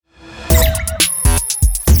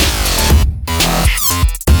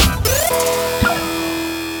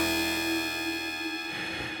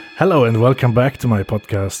Hello and welcome back to my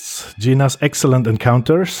podcasts, Gina's Excellent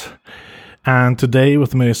Encounters. And today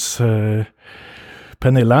with me is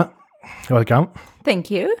Pernilla. Welcome.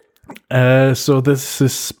 Thank you. So this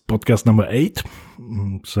is podcast number 8.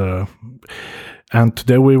 And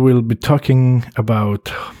today we will be talking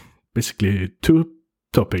about basically two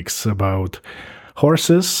topics, about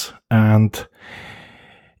horses and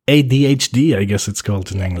ADHD, I guess it's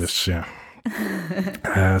called in English. Yeah.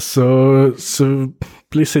 So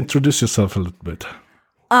please introduce yourself a little bit.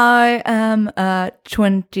 I am a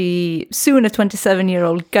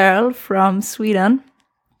 27-year-old girl from Sweden,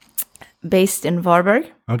 based in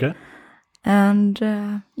Varberg. Okay. And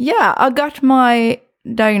I got my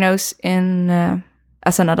diagnosis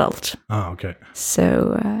as an adult. Oh, okay.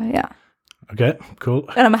 So, Okay, cool.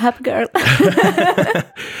 And I'm a happy girl.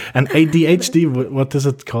 And ADHD, what is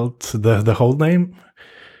it called? The whole name?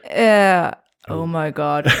 Oh my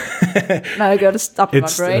God. Now I got to stop my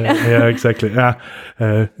brain. Yeah, exactly.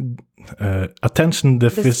 Attention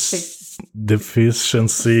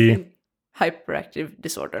deficiency. Hyperactive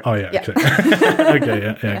disorder. Oh, yeah. Okay.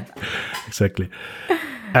 Okay, yeah. Exactly.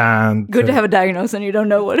 And good to have a diagnosis and you don't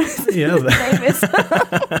know what his name is.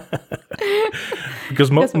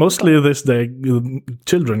 Because mostly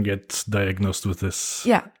children get diagnosed with this.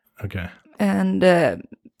 Yeah. Okay. And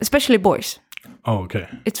especially boys. Oh, okay.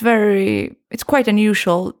 It's quite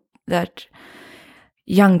unusual that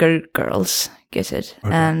younger girls get it.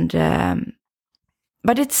 Okay. And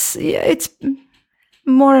but it's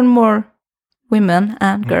more and more women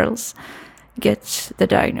and girls get the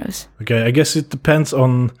diagnosis. Okay, I guess it depends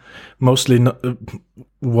on mostly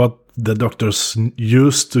what the doctors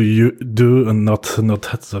used to do and not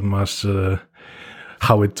so much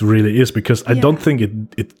how it really is, because I don't think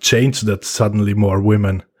it changed that suddenly more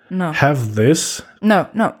women have this. No.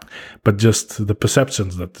 But just the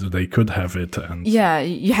perceptions that they could have it. And yeah,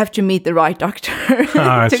 you have to meet the right doctor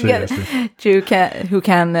I see. who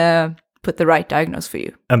can put the right diagnosis for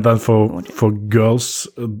you. And then for girls,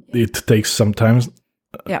 it takes sometimes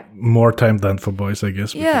more time than for boys, I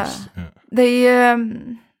guess. Because, they I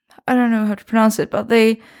don't know how to pronounce it, but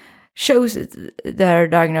they shows their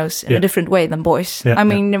diagnosis in a different way than boys. I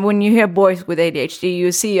mean, when you hear boys with ADHD,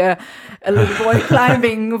 you see a little boy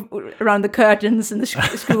climbing around the curtains in the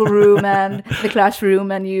schoolroom and the classroom,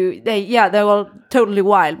 and they're all totally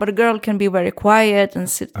wild. But a girl can be very quiet and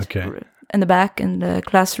sit in the back in the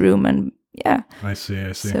classroom, and I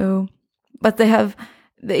see. So, but they have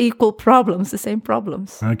the same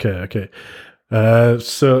problems. Okay.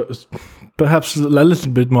 So perhaps a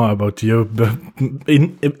little bit more about you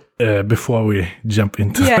before we jump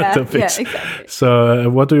into the topics. Yeah, exactly. So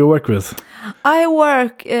what do you work with? I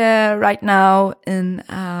work right now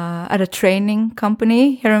at a training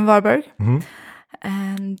company here in Varberg. Mm-hmm.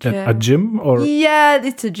 And a gym, or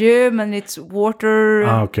it's a gym, and it's water.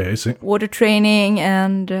 I see. Water training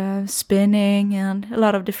and spinning and a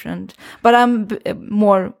lot of different. But I'm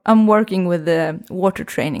working with the water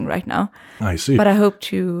training right now. I see. But I hope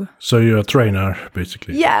to. So you're a trainer,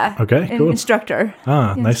 basically. Yeah. Okay. Cool. Instructor.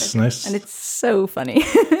 Nice. And it's so funny.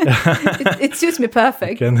 it suits me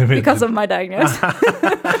perfect because of my diagnosis.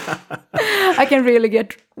 I can really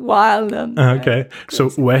get wild and. Okay.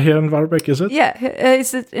 So where here in Varberg is it? Yeah.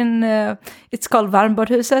 Is it in? It's called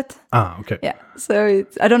Varmbadhuset. Okay. Yeah. So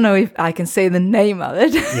I don't know if I can say the name of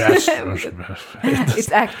it. Yes.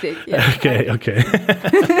 It's active. Yeah. Okay.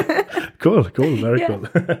 Cool. Very cool.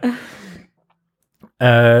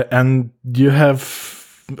 And you have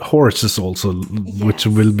horses also, which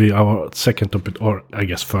will be our second topic, or I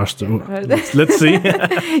guess first. Let's see.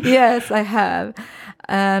 Yes, I have,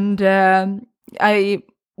 and I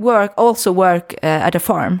work at a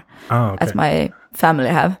farm, as my family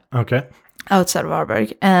have. Okay. Outside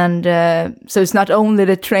Varberg, and so it's not only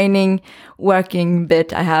the training working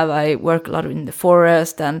bit I have. I work a lot in the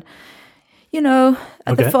forest and,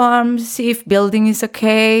 at the farm, see if building is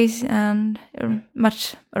okay, and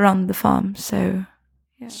much around the farm. So,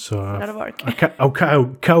 so a lot of work.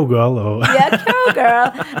 Cowgirl, or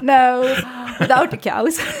cowgirl. No, without the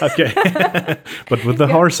cows. Okay, but with the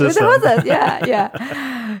horses. With the horses,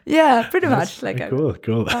 yeah, pretty much like cool.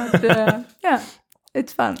 But,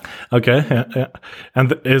 it's fun. Okay, yeah.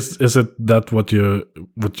 And is it that what you've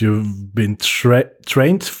been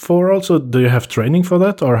trained for? Also, do you have training for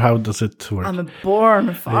that, or how does it work? I'm a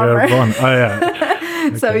born farmer. You're born. Oh yeah.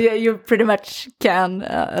 Okay. So you pretty much can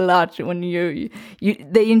a lot when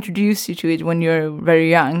they introduce you to it when you're very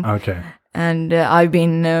young. Okay. And I've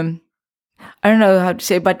been I don't know how to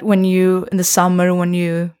say, but when you in the summer when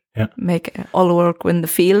you make all work in the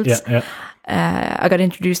fields. Yeah. I got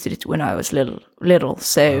introduced to it when I was little,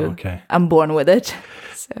 so I'm born with it.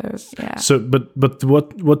 So yeah. So, but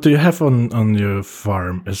what do you have on your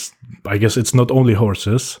farm? I guess it's not only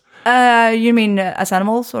horses. You mean as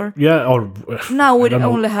animals, or? Yeah, or no, we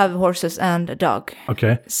only have horses and a dog.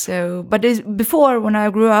 Okay. So, but before, when I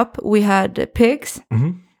grew up, we had pigs.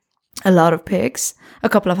 Mm-hmm. A lot of pigs, a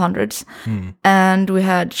couple of hundreds, and we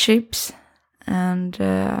had sheep. And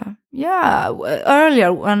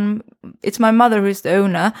earlier, when it's my mother who's the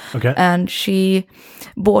owner, and she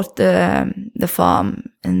bought the farm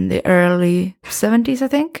in the early 70s, I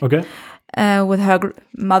think. Okay. With her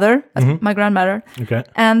mother, my grandmother. Okay.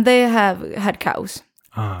 And they have had cows.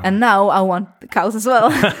 And now I want the cows as well.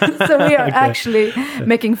 So we are actually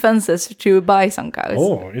making fences to buy some cows.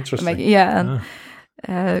 Oh, interesting.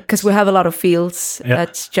 Because we have a lot of fields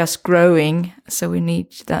that's just growing, so we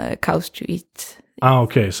need the cows to eat.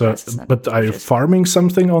 Okay. So, but are you farming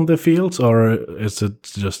something on the fields, or is it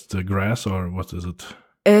just grass, or what is it?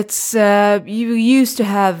 It's you used to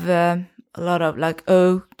have a lot of like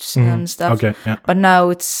oats and stuff, but now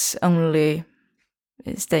it's only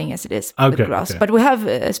staying as it is with grass. But we have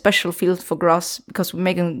a special field for grass because we're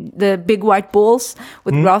making the big white balls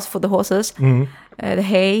with grass for the horses, the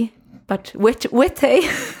hay. But with hay,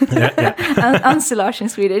 ensilage in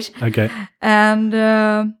Swedish. Okay. And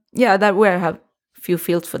that we have a few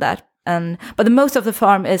fields for that. But the most of the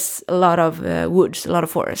farm is a lot of woods, a lot of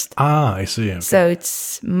forest. I see. Okay. So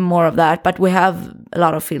it's more of that, but we have a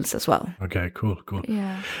lot of fields as well. Okay, cool.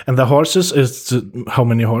 Yeah. And the horses, how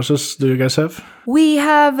many horses do you guys have? We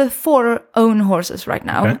have 4 own horses right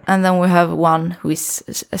now, and then we have one who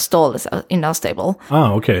is a stall in our stable.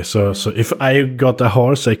 Okay. So if I got a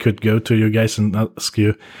horse, I could go to you guys and ask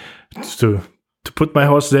you to put my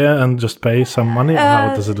horse there and just pay some money? Or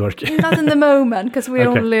how does it work? Not in the moment, because we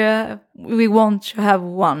only we want to have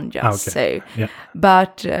one just so. Yeah.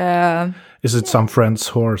 But is it some friend's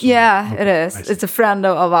horse? Yeah, it is. It's a friend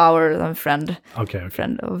of our friend. Okay.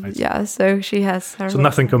 Friend of So she has her. So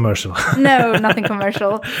nothing commercial. No, nothing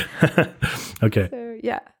commercial. Okay. So,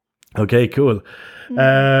 yeah. Okay. Cool.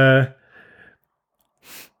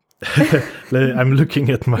 I'm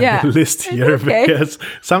looking at my list here because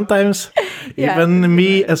sometimes even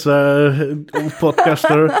me as a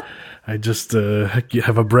podcaster, I just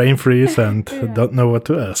have a brain freeze and don't know what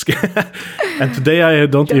to ask. And today I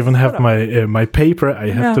don't just even have my paper.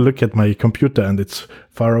 I have to look at my computer and it's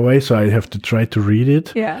far away, so I have to try to read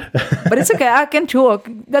it. Yeah, but it's okay. I can talk.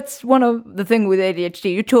 That's one of the things with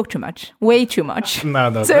ADHD. You talk too much, way too much.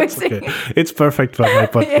 No, so that's okay. It's perfect for my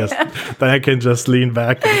podcast. Then I can just lean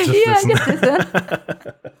back and just listen.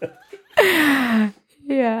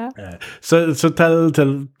 Yeah. So tell a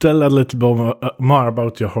little bit more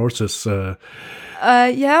about your horses.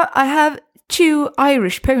 I have 2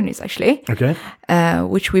 Irish ponies actually. Okay.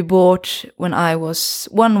 Which we bought when I was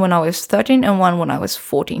 13 and one when I was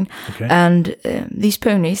 14. Okay. And these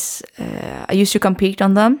ponies, I used to compete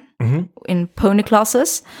on them in pony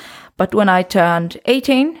classes. But when I turned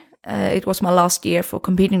 18, it was my last year for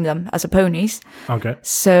competing them as a ponies. Okay.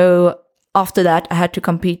 So after that, I had to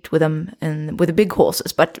compete with them with the big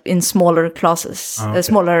horses, but in smaller classes,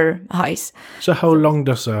 smaller heights. So how long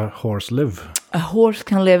does a horse live? A horse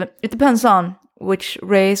can live, it depends on which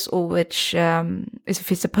race or which, if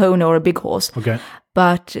it's a pony or a big horse. Okay.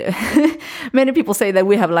 But many people say that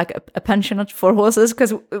we have like a pensionate for horses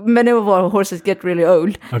because many of our horses get really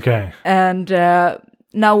old. Okay. And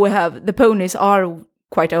now we have, the ponies are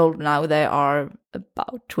quite old now. They are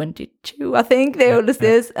about 22, I think, the oldest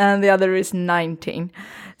is, and the other is 19.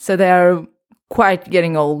 So they are quite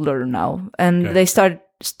getting older now. And they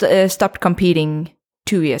stopped competing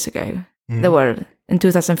 2 years ago. They were, in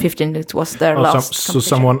 2015, it was their last So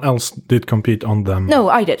someone else did compete on them? No,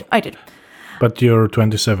 I did. But you're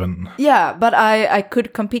 27. Yeah, but I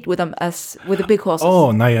could compete with them as with the big horses.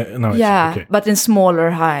 Oh, no. Yeah, okay. but in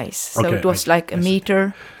smaller heights. So it was like a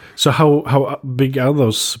meter. So how big are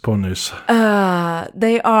those ponies?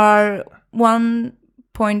 They are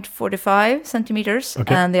 1.45 centimeters,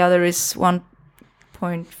 and the other is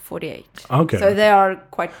 1.48. Okay. So they are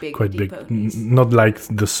quite big. Quite big. Ponies. Not like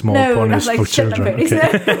the small ponies not like for children.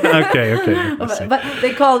 Okay. Okay. But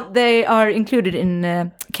they are included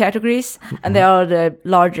in categories, and they are the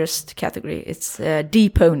largest category. It's D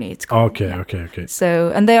pony. It's called. Okay.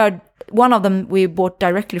 So, and they are, one of them we bought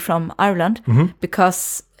directly from Ireland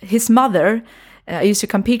because his mother, I used to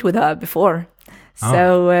compete with her before.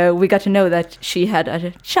 So we got to know that she had a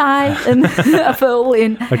child and a foal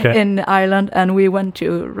in Ireland, and we went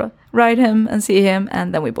to ride him and see him,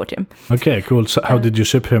 and then we bought him. Okay, cool. So how did you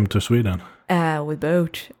ship him to Sweden? With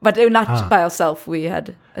boat, but not by ourselves. We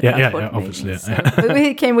had a transport. Obviously. So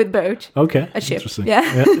we came with boat. Okay, a ship. Interesting.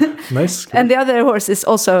 Yeah. Nice. Cool. And the other horse is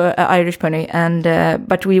also an Irish pony, and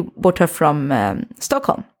but we bought her from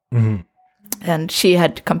Stockholm, and she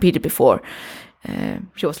had competed before.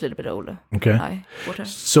 She was a little bit older. Okay. I bought her.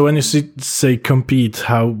 So when you say compete,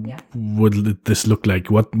 how would this look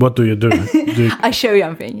like? What do you do? I show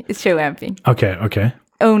jumping. It's show jumping. Okay.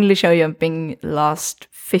 Only show jumping last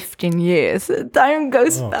 15 years. Time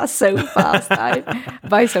goes so fast.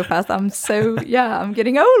 By so fast. I'm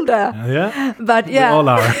getting older. Yeah. But we all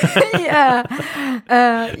are.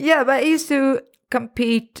 But I used to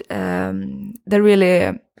compete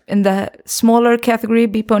in the smaller category,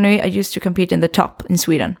 B-pony. I used to compete in the top in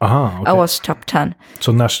Sweden. Okay. I was top 10.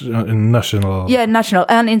 So national? Yeah, national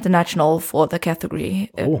and international for the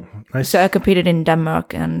category. Nice. So I competed in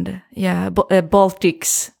Denmark and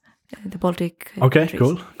Baltics. The Baltic countries.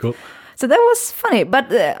 Cool. So that was funny. But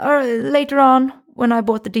later on, when I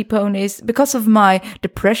bought the D-ponies, because of my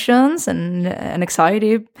depressions and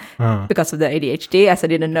anxiety, because of the ADHD, as I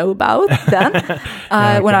didn't know about then,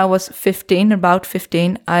 when I was about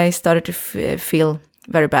 15, I started to feel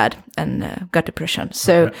very bad and got depression.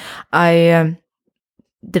 So I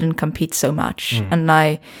didn't compete so much, and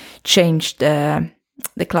I changed the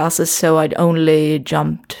classes, so I'd only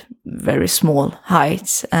jumped very small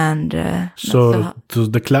heights, and so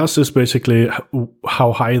the class is basically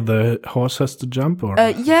how high the horse has to jump, or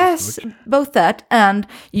yes, both that, and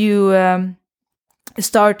you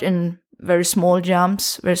start in very small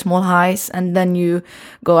jumps, very small heights, and then you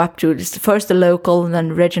go up to first the local, and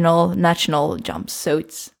then regional, national jumps. So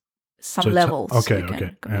it's some levels. Okay.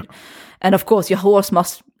 Yeah. And of course, your horse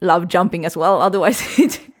must love jumping as well. Otherwise,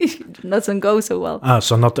 it doesn't go so well.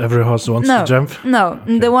 So not every horse wants to jump? No.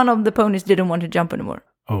 Okay. The one of the ponies didn't want to jump anymore.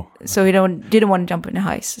 Oh. So he didn't want to jump in the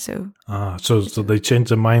heights. So they change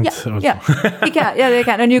their mind. Yeah. They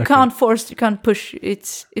can. And you can't force, you can't push.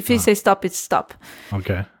 If you say stop, it's stop.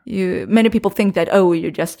 Okay. Many people think that,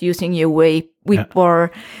 you're just using your whip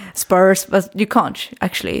or spurs, but you can't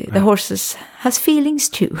actually. The horses has feelings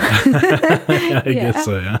too. I guess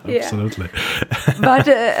so, yeah. Absolutely. But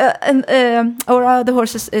our other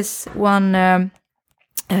horses is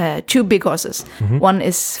two big horses. One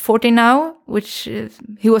is 40 now, which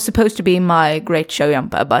he was supposed to be my great show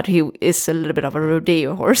jumper, but he is a little bit of a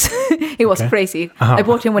rodeo horse. He was crazy. I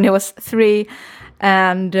bought him when he was 3,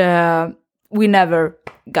 and we never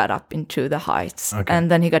got up into the heights,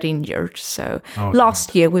 and then he got injured. So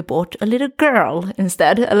last year we bought a little girl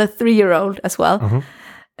instead, a 3-year-old as well.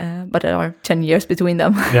 But there are 10 years between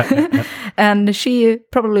them. Yeah. And she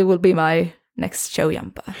probably will be my next show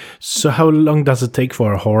jumper. So how long does it take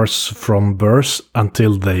for a horse from birth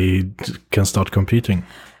until they can start competing?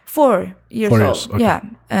 4 years old. Okay. Yeah.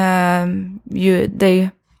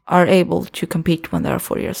 They are able to compete when they are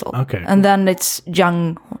 4 years old. Okay. And then it's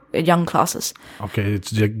young classes. Okay,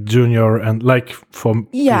 it's junior and like for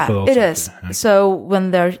people also. It is. Okay. So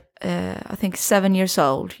when they're I think 7 years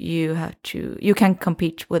old, you can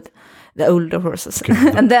compete with the older horses.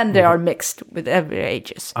 Okay. And then they are mixed with every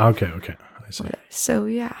ages. Okay. I see. So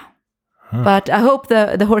yeah. But I hope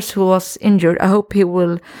the horse who was injured, I hope he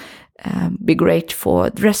will be great for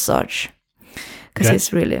dressage. Because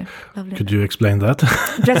it's really lovely. Could you explain that?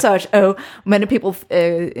 Dressage. Many people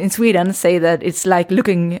in Sweden say that it's like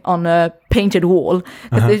looking on a painted wall.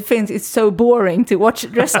 Because they think it's so boring to watch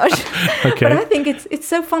dressage. Okay. But I think it's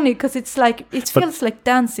so funny because it feels like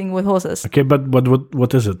dancing with horses. Okay, but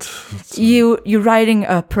what is it? You're riding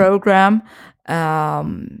a program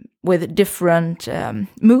with different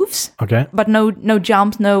moves. Okay. But no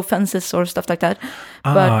jumps, no fences or stuff like that.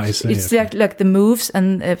 But I see. It's like the moves,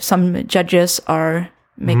 and some judges are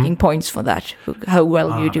making points for that, how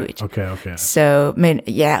well you do it. Okay. So,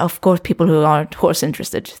 of course, people who aren't horse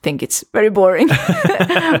interested think it's very boring.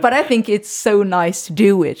 But I think it's so nice to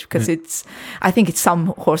do it, because I think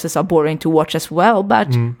some horses are boring to watch as well, but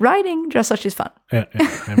riding dressage is fun. Yeah,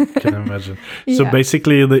 I can imagine. So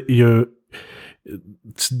basically, the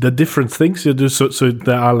different things you do, so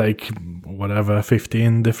there are like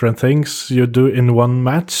 15 different things you do in one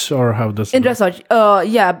match, or how does in dressage?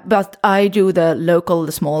 But I do the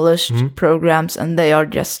smallest programs, and they are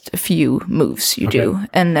just a few moves you do,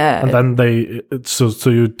 and then so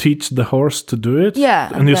you teach the horse to do it,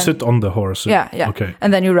 and you sit on the horse, okay,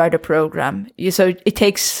 and then you ride a program. So it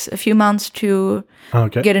takes a few months to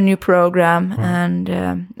get a new program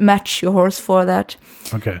and match your horse for that.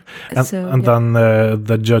 Okay, and then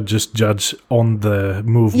the judges judge on the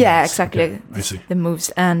movements. Yeah, exactly. Okay, I see. The moves,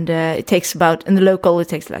 and it takes in the local, it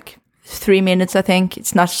takes like 3 minutes, I think.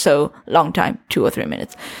 It's not so long time, 2 or 3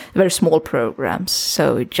 minutes. Very small programs.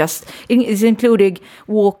 So it is including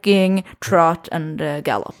walking, trot, and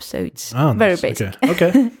gallop. So it's very basic.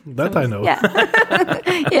 Okay. That I know. Yeah.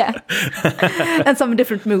 Yeah. And some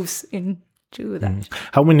different moves into that.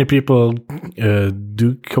 How many people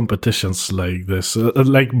do competitions like this?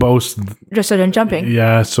 Like both Dressage and jumping?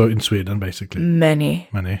 Yeah, so in Sweden, basically. Many.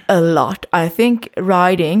 A lot. I think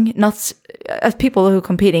riding, not as people who are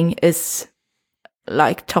competing, is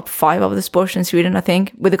like top 5 of the sports in Sweden, I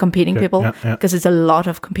think, with the competing people. Because it's a lot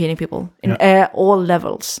of competing people in all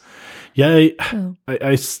levels. Yeah,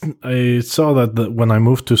 I saw that when I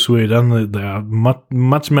moved to Sweden, there are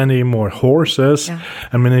much many more horses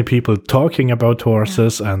and many people talking about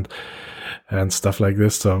horses and stuff like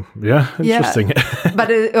this. So interesting. Yeah.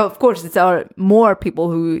 But of course, there are more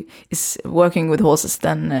people who is working with horses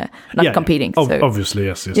than not competing. So. Obviously,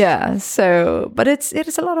 yes. Yeah. So, but it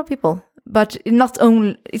is a lot of people. But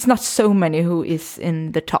it's not so many who is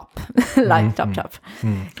in the top, like top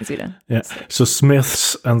in Sweden. Yeah. So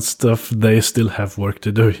smiths and stuff, they still have work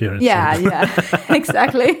to do here. Yeah,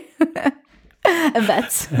 exactly. And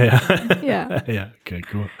vets. Yeah. Yeah. Okay.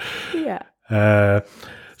 Cool. Yeah.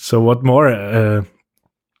 So what more?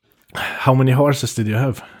 How many horses did you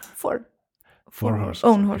have? 4. 4 horses.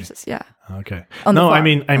 Own horses. Yeah. Okay. No, I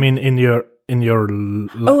mean in your.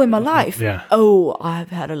 In my life? Yeah. Oh, I've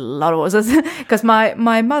had a lot of horses. Because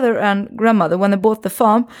my mother and grandmother, when they bought the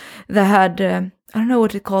farm, they had, I don't know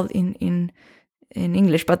what it's called in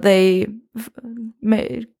English, but they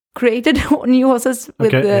created new horses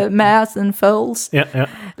with mares and foals. Yeah.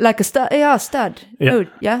 Like a stud. Yeah, a stud. Yeah. Oh,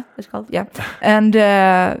 yeah, that's called, yeah. And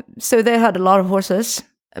so they had a lot of horses,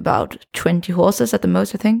 about 20 horses at the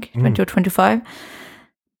most, I think, 20 or 25.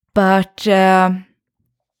 But...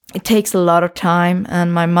 it takes a lot of time,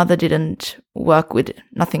 and my mother didn't work with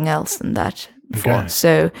nothing else than that before. Okay.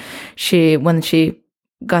 So when she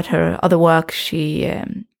got her other work, she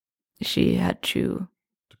had to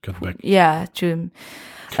cut back. Yeah,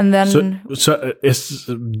 and then. So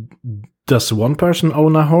does one person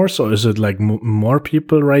own a horse, or is it like more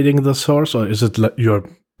people riding this horse, or is it like your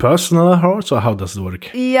personal horse, or how does it work?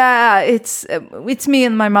 Yeah, it's me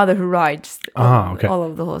and my mother who rides all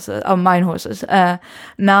of the horses, mine horses.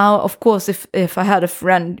 Now, of course, if I had a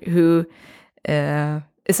friend who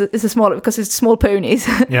is a small, because it's small ponies.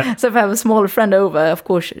 Yeah. So if I have a smaller friend over, of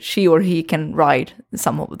course she or he can ride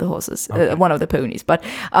some of the horses, one of the ponies. But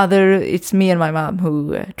it's me and my mom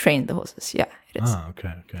who train the horses. Yeah, it is.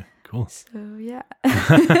 Okay. Cool. So yeah,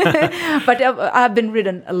 but I've been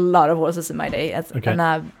ridden a lot of horses in my day, and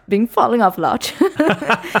I've been falling off a lot.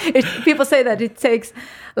 People say that it takes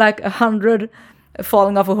like 100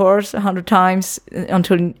 falling off a horse 100 times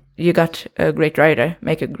until you got a great rider,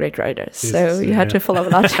 make a great rider. So you had to fall off a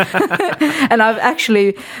lot. And I've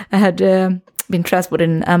actually had been transported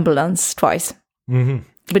in an ambulance twice. Mm-hmm.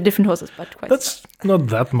 With different horses, but quite. That's not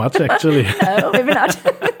that much, actually. No, maybe not.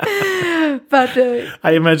 But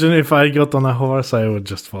I imagine if I got on a horse, I would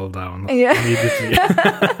just fall down immediately.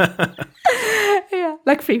 Yeah,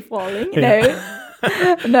 like free falling. Yeah.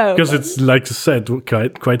 No, because it's like you said,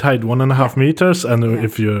 quite high, 1.5 meters, and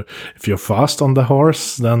if you're fast on the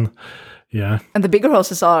horse, then and the bigger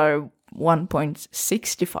horses are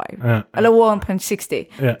 1.65,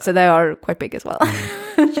 1.60. So they are quite big as well.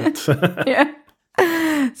 Yeah.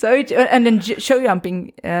 So and then show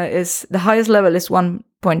jumping is the highest level is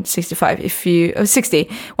 1.65 if you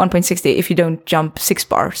 1.60 if you don't jump 6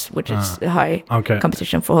 bars, which is a high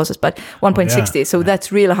competition for horses, but 1.60 so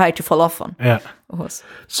that's really high to fall off on a horse.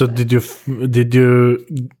 So did you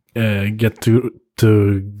get to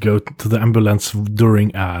go to the ambulance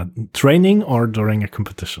during a training or during a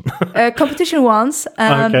competition? Competition once,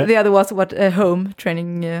 and the other was home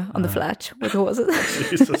training on the flat with horses.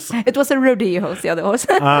 Jesus. It was a rodeo horse, the other horse.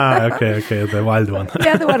 Okay, the wild one.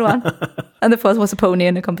 Yeah, the wild one. And the first was a pony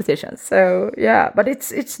in a competition. So yeah, but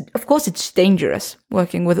it's of course it's dangerous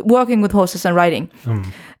working with horses and riding,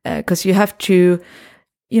 because you have to,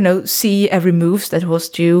 see every move that horse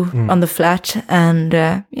do on the flat, and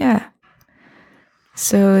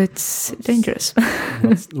so it's dangerous.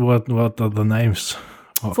 What are the names?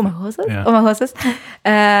 For my horses? Yeah. Oh, my horses.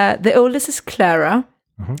 The oldest is Clara,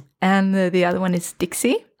 and the other one is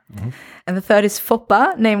Dixie. And the third is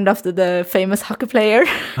Foppa, named after the famous hockey player.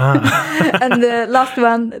 And the last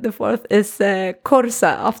one, the fourth, is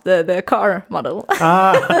Corsa, after the car model.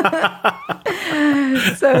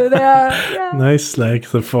 So they are nice, like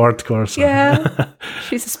the Ford Corsa. Yeah,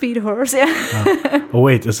 she's a speed horse. Yeah. Oh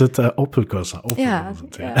wait, is it Opel Corsa? Yeah,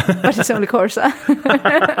 but it's only Corsa.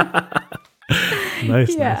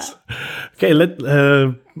 nice. Okay,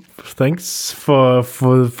 thanks for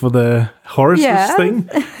the horses thing.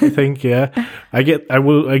 I think I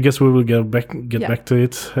guess we will get back to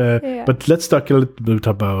it. But let's talk a little bit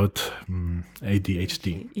about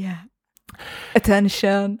ADHD. Yeah.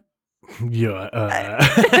 Attention. Yeah,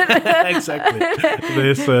 exactly.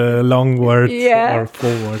 This long word or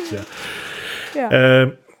full words.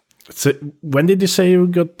 So when did you say you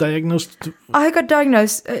got diagnosed? I got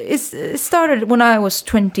diagnosed. It started when I was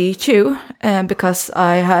 22, because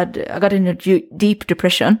I got in a deep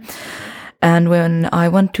depression, and when I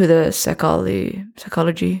went to the psychology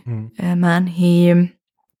man, he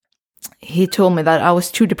told me that I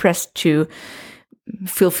was too depressed to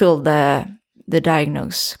fulfill the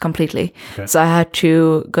diagnose completely. Okay. So I had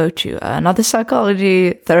to go to another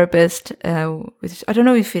psychology therapist, which I don't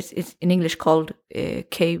know if it's in English called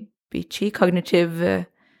KBT,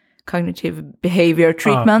 cognitive behavior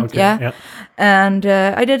treatment. And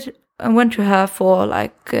I went to her for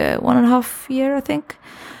like 1.5 years, I think,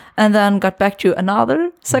 and then got back to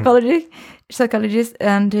another psychologist,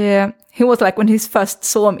 and he was like, when he first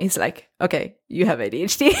saw me, he's like, okay, you have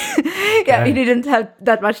ADHD. He didn't have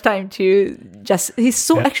that much time to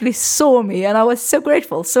actually saw me, and I was so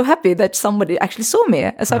grateful, so happy that somebody actually saw me,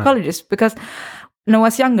 a psychologist, because when I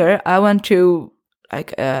was younger, I went to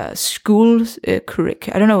like a school,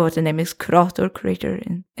 I don't know what the name is, curator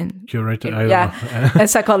in curator, I don't know. A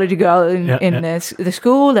psychology girl in the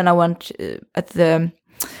school, and I went at the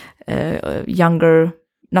younger,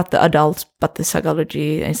 not the adults, but the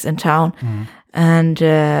psychology is in town, and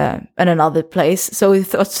another place. So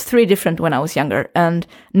it was 3 different when I was younger, and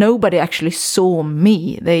nobody actually saw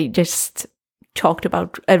me. They just talked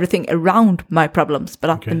about everything around my problems, but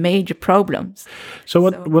not the major problems. So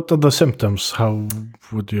what are the symptoms? How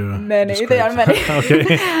would you? Many. There are many.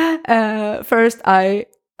 Okay. First, I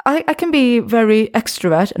can be very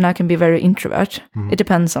extrovert and I can be very introvert. It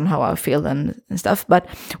depends on how I feel and stuff. But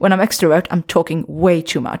when I'm extrovert, I'm talking way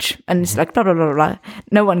too much, and it's like blah blah blah blah.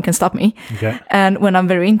 No one can stop me. Okay. And when I'm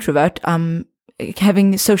very introvert, I'm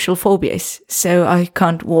having social phobias, so I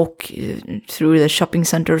can't walk through the shopping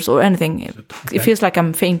centers or anything. It feels like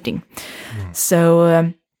I'm fainting.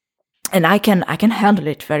 So and I can handle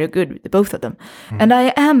it very good with both of them. And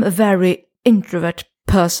I am a very introvert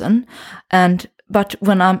person, but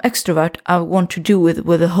when I'm extrovert, I want to do with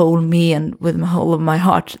the whole me and with the whole of my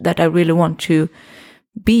heart, that I really want to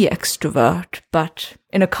be extrovert, but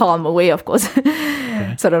in a calmer way, of course,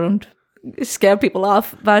 so I don't scare people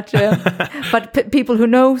off. But people who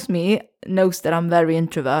knows me knows that I'm very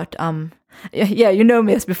introvert. You know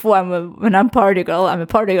me as before. When I'm party girl, I'm a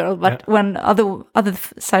party girl. But when other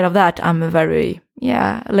side of that, I'm a very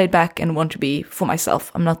laid back and want to be for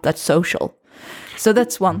myself. I'm not that social. So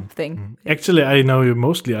that's one thing. Actually, I know you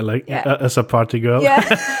mostly as a party girl. Yeah,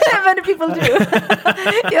 many people do.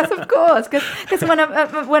 Yes, of course. Because when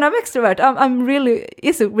I'm extrovert, I'm really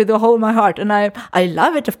with the whole of my heart, and I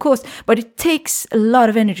love it, of course. But it takes a lot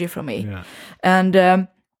of energy from me, and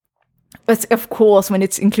but of course, when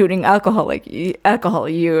it's including alcohol,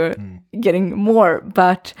 you're getting more.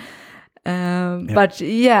 But that's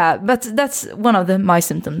one of my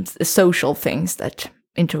symptoms, the social things that.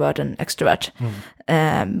 Introvert and extrovert.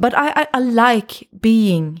 But I like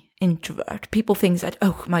being introvert. People think that,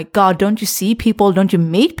 oh my God, don't you see people? Don't you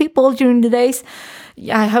meet people during the days?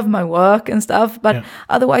 Yeah, I have my work and stuff, but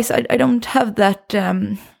otherwise I don't have that,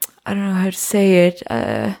 I don't know how to say it.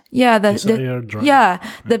 The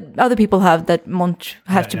other people have that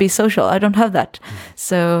have to be social. I don't have that.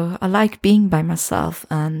 So I like being by myself,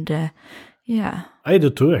 and I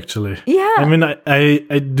do too, actually. Yeah. I mean,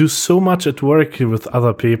 I do so much at work with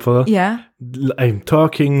other people. Yeah. I'm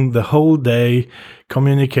talking the whole day,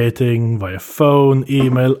 communicating via phone,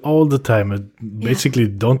 email, all the time. I basically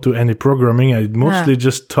don't do any programming. I mostly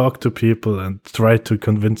just talk to people and try to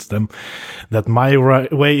convince them that my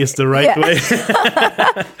way is the right way.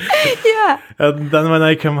 And then when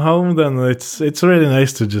I come home, then it's really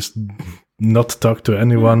nice to just not talk to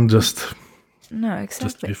anyone, just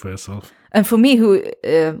be for yourself. And for me, who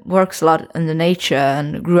works a lot in the nature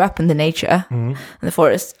and grew up in the nature, in the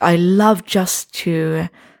forest, I love just to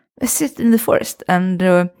sit in the forest and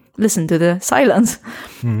listen to the silence,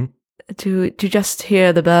 to just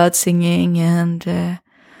hear the birds singing and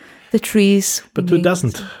the trees. But who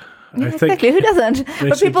doesn't? Exactly, who doesn't?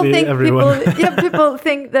 But people think people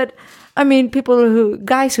think that. I mean,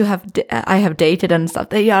 guys who I have dated and stuff,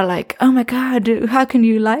 they are like, oh my God, how can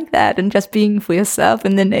you like that? And just being for yourself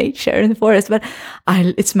in the nature, in the forest. But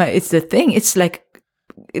it's the thing. It's like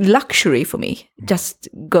luxury for me. Just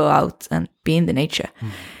go out and be in the nature.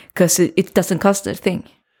 Because it doesn't cost a thing.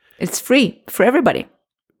 it's free for everybody.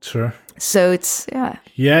 Sure. So it's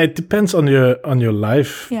it depends on your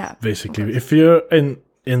life. Yeah, basically, if you're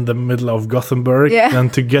in the middle of Gothenburg, then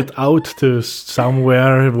to get out to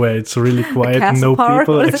somewhere where it's really quiet, no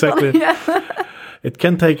people, exactly. It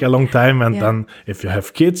can take a long time, and then if you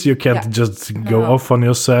have kids, you can't just go off on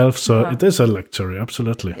yourself. So it is a luxury,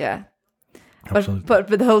 absolutely. Yeah. But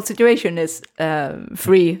the whole situation is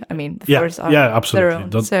free. I mean, the floors are absolutely.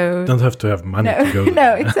 Don't have to have money to go there.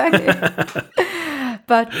 No, exactly.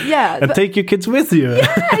 But and take your kids with you.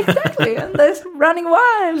 Yeah, exactly. And they're running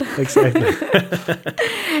wild. Exactly.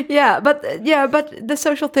 but the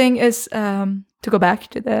social thing is to go back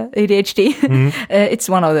to the ADHD. It's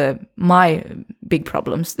one of my big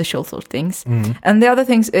problems, the social things, and the other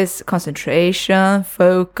things is concentration,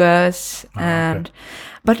 focus, and.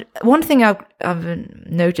 But one thing I've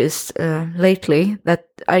noticed lately that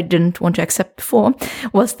I didn't want to accept before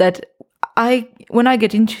was that when I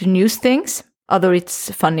get into new things, either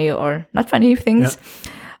it's funny or not funny things,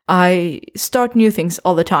 I start new things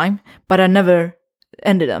all the time, but I never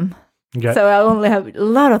ended them. Okay. So I only have a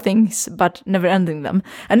lot of things, but never ending them.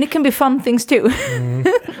 And it can be fun things too.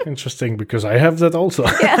 Interesting, because I have that also.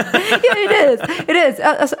 It is.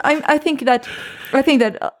 I think that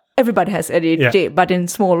everybody has ADHD, but in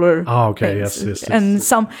smaller things. Yes. And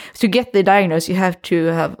to get the diagnosis, you have to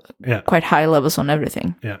have quite high levels on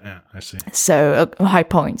everything. Yeah, I see. So high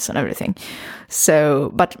points on everything.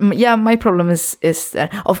 So, but my problem is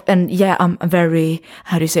that I'm very,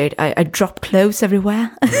 how do you say it? I drop clothes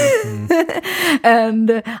everywhere,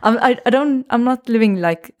 and I'm not living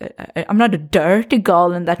like I'm not a dirty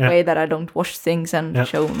girl in that way that I don't wash things and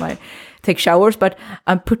take showers, but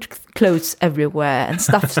I put clothes everywhere and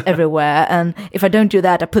stuffs everywhere, and if I don't do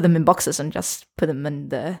that, I put them in boxes and just put them on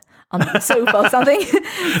the sofa or something.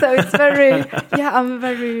 So it's very, I'm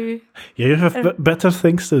very... Yeah, you have better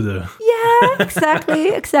things to do. Yeah,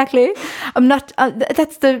 exactly. I'm not,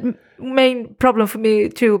 that's the main problem for me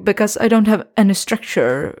too, because I don't have any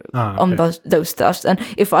structure on those stuffs. And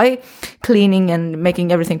if I cleaning and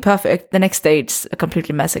making everything perfect, the next day it's a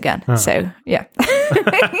completely mess again. So, yeah.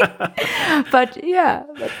 But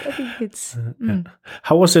I think it's...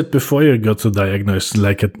 How was it before you got to diagnose,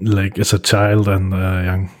 like as a child and a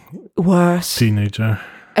young teenager?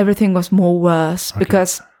 Everything was more worse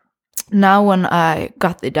because now when I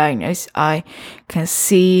got the diagnosis, I can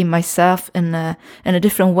see myself in a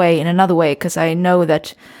different way, in another way, because I know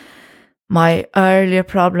that my earlier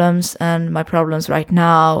problems and my problems right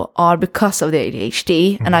now are because of the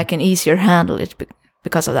ADHD, and I can easier handle it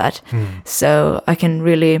because of that. So I can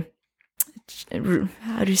really,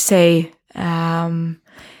 how do you say,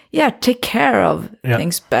 take care of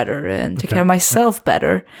things better and take care of myself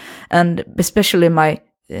better, and especially my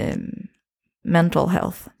mental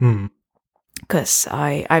health. Because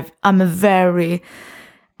I'm an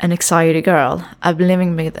anxiety girl. I've been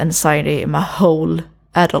living with anxiety my whole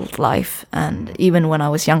adult life, and even when I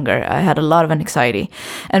was younger, I had a lot of anxiety.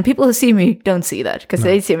 And people who see me don't see that, because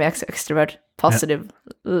they see me as extrovert, positive,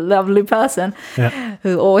 lovely person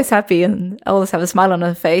who's always happy and always have a smile on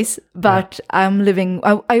her face. But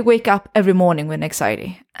I wake up every morning with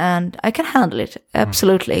anxiety, and I can handle it,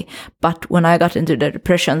 absolutely. But when I got into the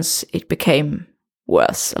depressions, it became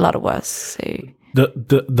worse, a lot worse. So.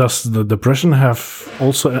 Does the depression have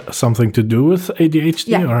also something to do with ADHD?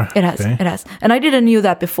 Yeah, it has. It has. And I didn't know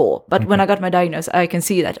that before, but when I got my diagnosis, I can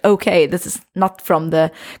see that, this is not from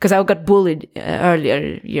because I got bullied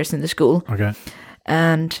earlier years in the school. Okay.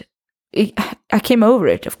 And I came over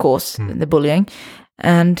it, of course, the bullying.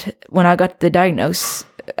 And when I got the diagnosis,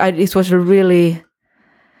 it was a really...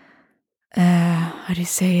 how do you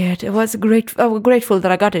say it? It was I was grateful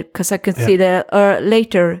that I got it, because I could see the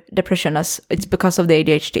later depression as it's because of the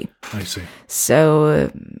ADHD. I see. So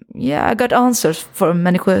I got answers for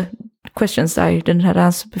many questions I didn't have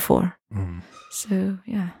answered before. So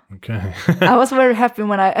okay. I was very happy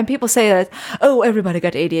and people say that everybody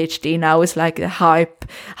got ADHD now. It's like a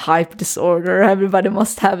hype disorder. Everybody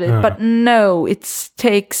must have it, but no, it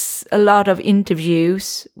takes a lot of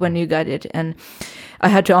interviews when you got it, and I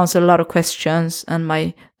had to answer a lot of questions,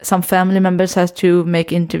 and some family members had to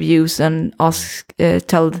make interviews and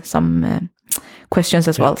tell some questions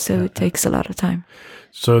as well. So it takes a lot of time.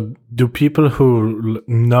 So do people who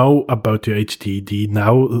know about your HDD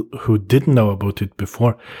now, who didn't know about it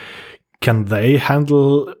before, can they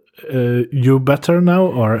handle you better now,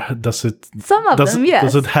 or does it? Some of them, yes.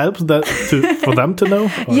 Does it help for them to know?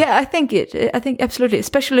 Or? Yeah, I think absolutely,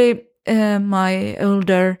 especially my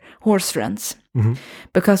older horse friends.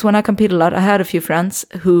 Because when I competed a lot, I had a few friends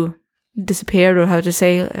who disappeared, or how to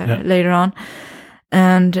say later on,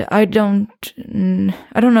 And I don't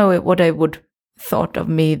know what I would thought of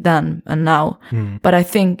me then and now. But I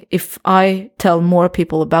think if I tell more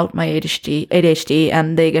people about my ADHD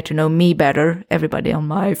and they get to know me better, everybody on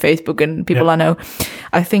my Facebook and people I know,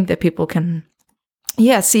 I think that people can,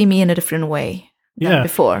 see me in a different way than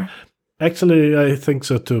before. Actually, I think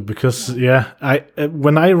so too, because I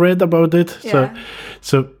when I read about it,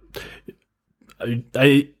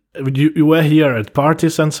 you were here at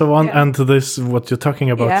parties and so on, and this what you're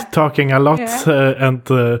talking about, talking a lot and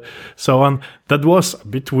so on. That was a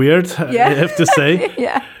bit weird, I have to say.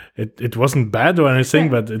 It wasn't bad or anything,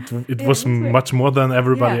 but it was much more than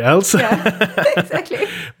everybody else. Exactly.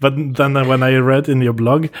 But then when I read in your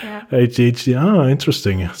blog, ADHD,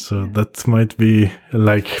 interesting. So that might be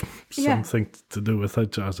like something to do with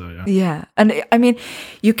each other. Yeah, and I mean,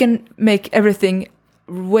 you can make everything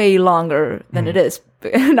way longer than it is.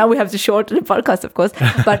 Now we have to shorten the podcast, of course.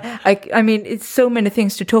 But I mean, it's so many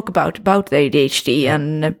things to talk about the ADHD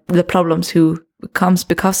and the problems who comes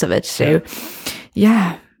because of it. So,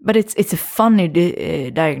 but it's a funny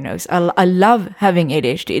diagnosis. I love having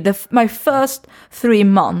ADHD. My first 3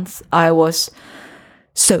 months, I was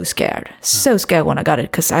so scared when I got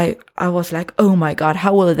it, because I was like, oh my God,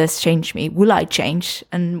 how will this change me? Will I change?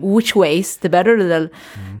 And which ways? The better,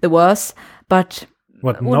 the worse. But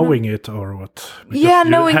knowing it or what? Because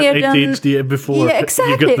knowing you had it. ADHD before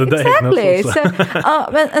exactly, you got the diagnosis. Exactly.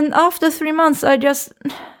 So, and after 3 months,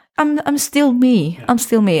 I'm still me. I'm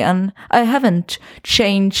still me, and I haven't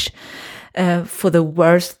changed for the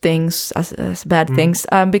worst things as bad things.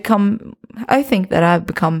 I think that I've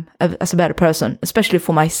become as a better person, especially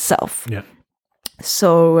for myself. Yeah.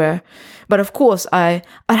 So, but of course, I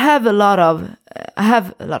have a lot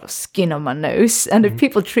of skin on my nose, and if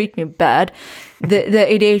people treat me bad, the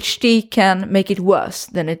ADHD can make it worse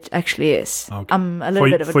than it actually is. Okay. I'm a little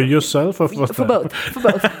bit of a... For yourself or for both,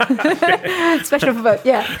 especially for both.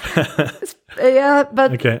 Yeah,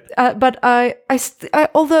 but okay. But I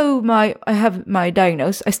although I have my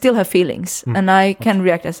diagnosis, I still have feelings, and I can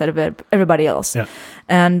react as everybody else. Yeah.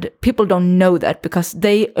 And people don't know that because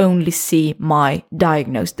they only see my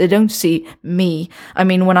diagnosis. They don't see me. I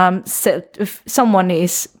mean, when if someone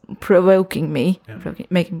is provoking me,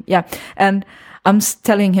 and I'm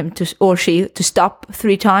telling him or she to stop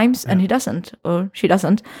 3 times, and he doesn't or she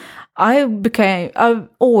doesn't, I'm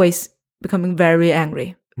always becoming very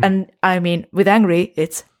angry. And I mean, with angry,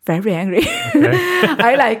 it's very angry.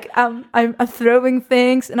 Okay. I'm throwing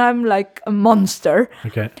things, and I'm like a monster.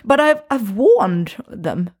 Okay. But I've warned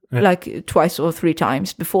them like 2 or 3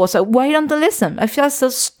 times before. So why don't they listen? I just say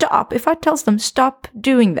stop. If I tell them stop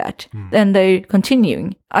doing that, then they're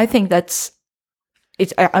continuing. I think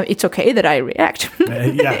it's okay that I react.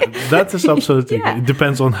 That is absolutely. It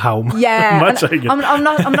depends on how much I get. I'm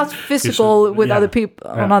not physical with other people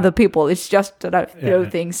on other people. It's just that I throw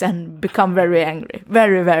things and become very angry,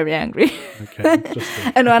 very very angry. Okay,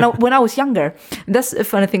 interesting. And when I was younger, that's a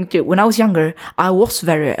funny thing too. When I was younger, I was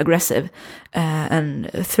very aggressive and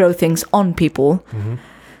throw things on people. Mm-hmm.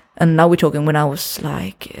 And now we're talking when I was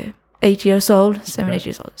like 8 years old, 7, 8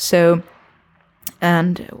 years old. So.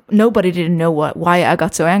 And nobody didn't know why I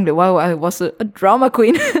got so angry, why I was a drama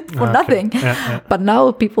queen for nothing. Yeah. But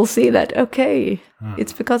now people see that,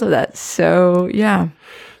 it's because of that. So, yeah.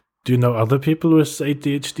 Do you know other people with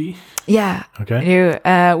ADHD? Yeah. Okay.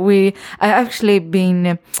 I actually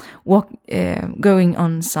been going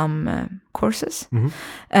on some courses. Mm-hmm.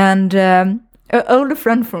 And an older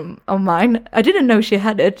friend of mine, I didn't know she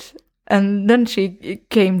had it. And then she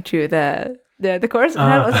came to the course, and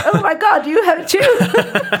I was like, oh my God, you have it too.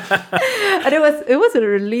 And it was a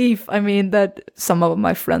relief. I mean, that some of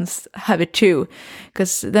my friends have it too,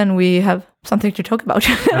 because then we have something to talk about.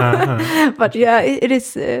 But yeah, it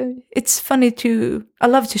is. It's funny I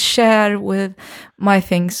love to share with my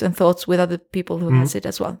things and thoughts with other people who has it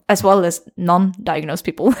as well as non-diagnosed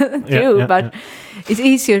people too. But it's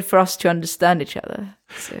easier for us to understand each other.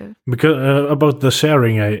 So because about the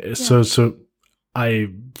sharing, so I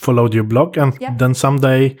followed your blog, and then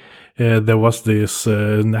someday there was this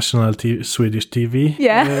national Swedish TV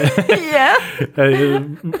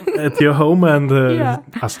at your home, and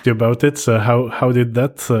asked you about it. So how did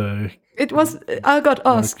that? It was. I got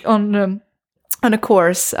asked on a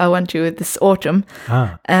course I went to this autumn,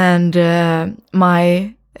 and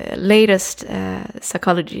my latest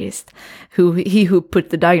psychologist, who put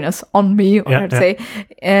the diagnosis on me, or I'd say,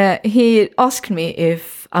 he asked me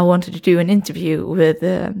if I wanted to do an interview with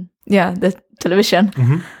the television,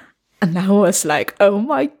 And I was like, oh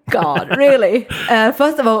my God, really?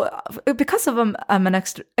 First of all, because I'm an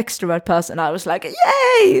extrovert person, I was like, yay,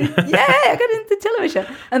 I got into television.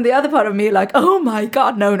 And the other part of me like, oh my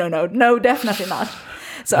God, no, definitely not.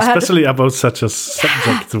 So especially about such a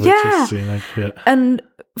subject, which is like, And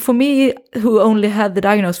for me, who only had the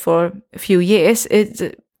diagnosis for a few years,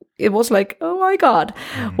 it was like, oh my God,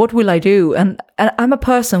 what will I do? And I'm a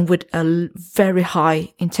person with a very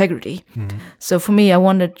high integrity. So for me, I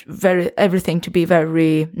wanted everything to be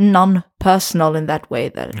very non-personal in that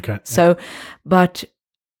way. But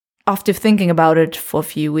after thinking about it for a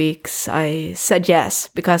few weeks, I said yes,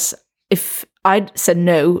 because if I'd said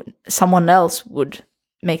no, someone else would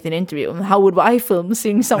make an interview. How would I film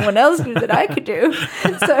seeing someone else do that I could do?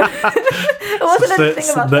 So it wasn't anything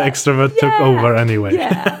about the that. extrovert took over anyway.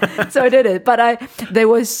 So I did it. But they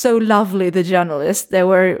were so lovely, the journalists. They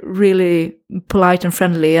were really polite and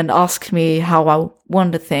friendly and asked me how I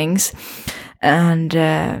wanted things. And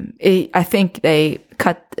I think they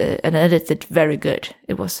cut and edited very good.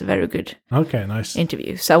 It was a very good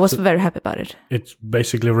interview. So I was very happy about it. It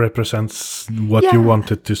basically represents what you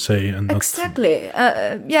wanted to say. And exactly.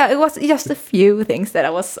 It was just a few things that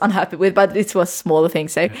I was unhappy with, but it was smaller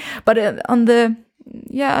things. So. But on the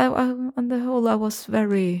whole, I was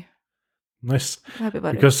very... Nice. Happy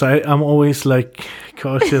about because I'm always like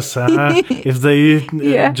cautious if they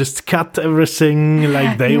just cut everything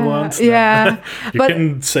like they want. You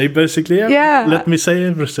can say basically, let me say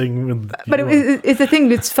everything. But it's the thing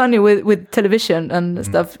that's funny with television and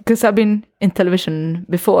stuff, because I've been in television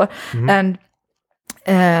before, and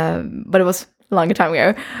but it was a long time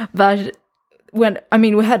ago. But we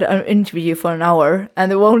had an interview for an hour, and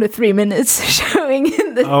there were only 3 minutes showing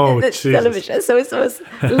in the television, so it was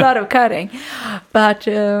a lot of cutting. But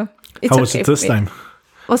it's how was it this time?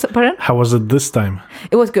 Was it, pardon? How was it this time?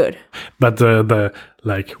 It was good. But the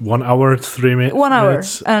like 1 hour, 3 minutes. 1 hour,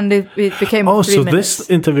 and it became 3 minutes. So this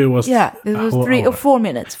interview was it was 3 or 4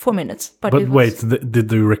 minutes. 4 minutes. But wait, did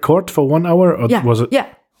they record for 1 hour, or was it? Yeah.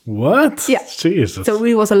 What? Yeah. Jesus. So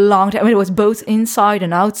it was a long time. It was both inside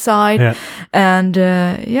and outside, and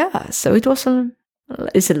so it was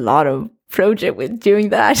it's a lot of project with doing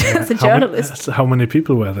that as a journalist. How many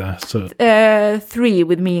people were there? So 3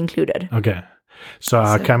 with me included. Okay, so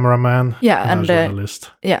a cameraman, and a journalist,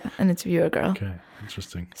 an interviewer girl. Okay,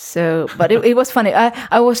 interesting. So, but it was funny.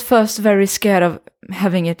 I was first very scared of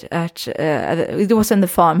having it at. It was in the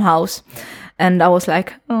farmhouse. And I was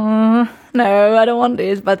like, oh, no, I don't want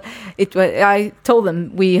this. But I told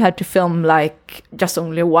them we had to film like just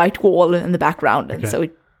only a white wall in the background. And so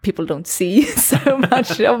people don't see so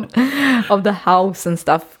much of the house and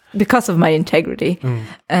stuff because of my integrity.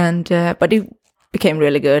 And but it became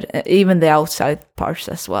really good, even the outside parts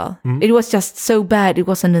as well. It was just so bad. It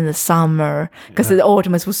wasn't in the summer because the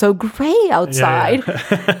autumn was so grey outside.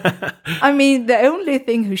 I mean, the only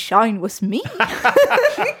thing who shined was me.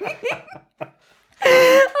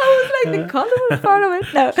 I was like the colorful part of it.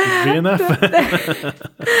 No, be enough.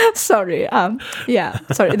 Sorry.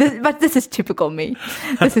 Sorry. But this is typical me.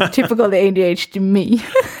 This is typical the ADHD me,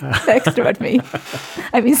 the extrovert me.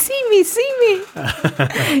 I mean, see me.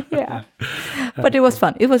 Yeah. But it was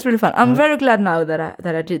fun. It was really fun. I'm very glad now that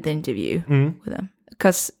I did the interview with them,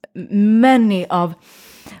 because many of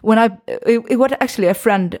it was actually a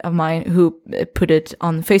friend of mine who put it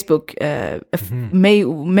on Facebook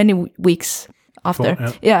many weeks after.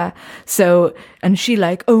 So, and she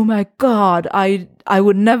like, oh my God, I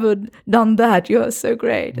would never done that. You're so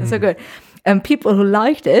great and so good. And people who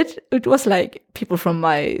liked it was like people from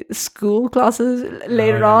my school classes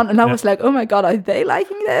later on. And I was like, oh my God, are they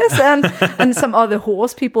liking this? And some other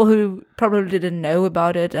horse people who probably didn't know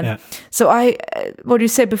about it. And so what you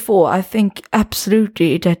said before, I think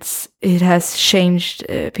absolutely it has changed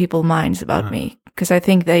people's minds about me, because I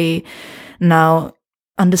think they now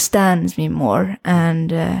understands me more,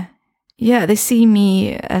 and they see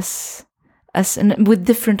me as with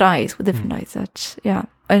different eyes. That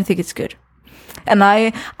I think it's good, and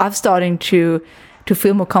I'm starting to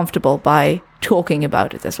feel more comfortable by talking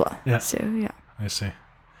about it as well. I see.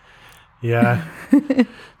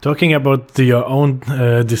 Talking about your own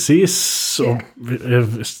disease,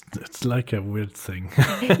 it's like a weird thing.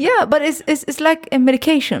 But it's like a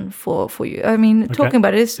medication for you. I mean, talking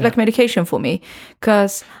about it is like medication for me,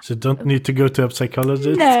 because so don't need to go to a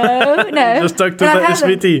psychologist. No. Just talk to the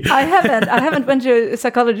SVT. I haven't been to a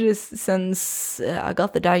psychologist since I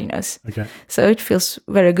got the diagnosis. Okay. So it feels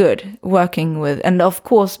very good working with, and of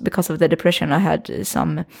course because of the depression, I had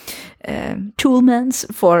some toolments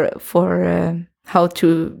for how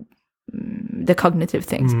to the cognitive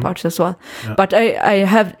things parts as well. Yeah. But I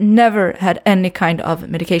have never had any kind of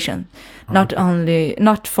medication,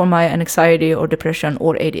 not for my anxiety or depression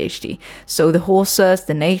or ADHD. So the horses,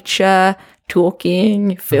 the nature,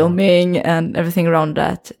 talking, filming, and everything around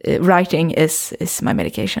that, writing is my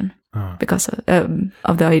medication. Because of the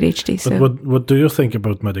ADHD. So. But what do you think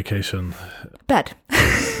about medication? Bad.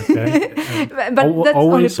 Okay. But that's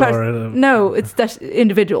always only no, it's that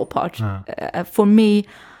individual part. For me,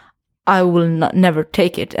 I will never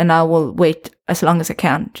take it, and I will wait as long as I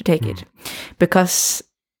can to take it, because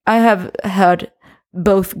I have heard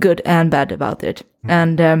both good and bad about it,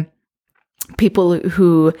 and people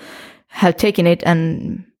who have taken it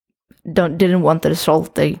and didn't want the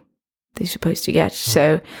result they're supposed to get.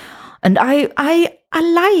 So. And I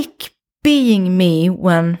like being me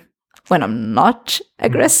when I'm not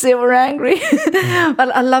aggressive or angry.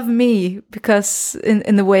 But I love me because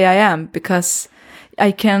in the way I am, because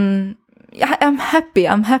I'm happy.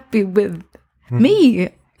 I'm happy with me.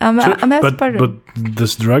 I'm happy. But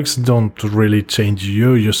these drugs don't really change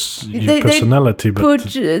your personality.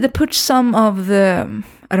 They put some of the,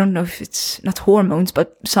 I don't know if it's not hormones,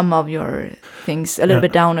 but some of your things a little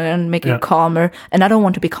bit down and make you calmer. And I don't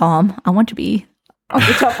want to be calm. I want to be on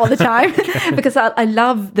the top all the time because I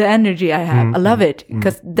love the energy I have. I love it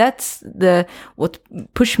because that's what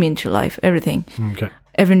pushed me into life. Everything,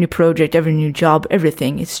 every new project, every new job,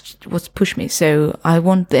 everything is what's pushed me. So I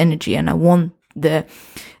want the energy and I want the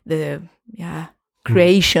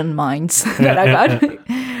creation minds that I got.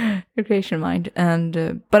 Creation mind,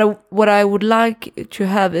 and but what I would like to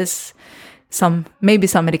have is maybe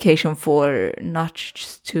some medication for not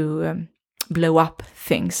just to blow up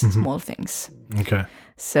things, small things. Okay.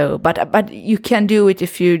 So, but you can do it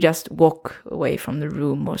if you just walk away from the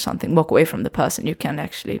room or something, walk away from the person. You can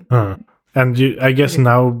actually. And I guess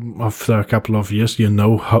now after a couple of years, you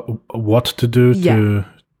know what to do to.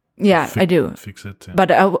 Yeah, I do. Fix it. Yeah.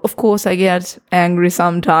 But of course, I get angry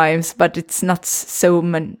sometimes, but it's not so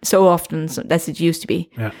often as it used to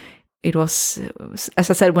be. Yeah. It was,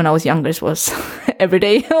 as I said, when I was younger, it was every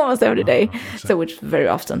day, almost every day. So it's very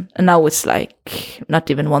often. And now it's like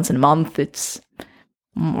not even once in a month. It's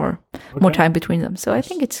more time between them. So I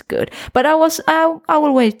think it's good. But I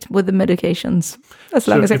will wait with the medications as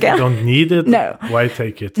long as I can. If you don't need it, no. Why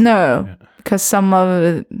take it? No. Yeah. Because some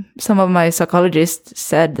of my psychologists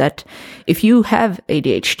said that if you have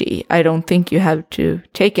ADHD, I don't think you have to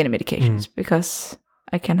take any medications because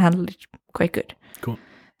I can handle it quite good. Cool.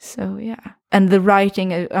 So yeah, and the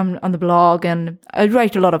writing on the blog, and I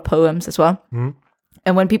write a lot of poems as well.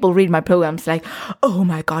 And when people read my poems, like, oh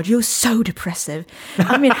my God, you're so depressive.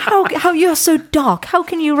 I mean, how you're so dark? How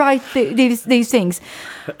can you write these things?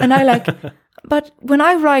 And I like, but when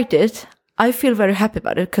I write it, I feel very happy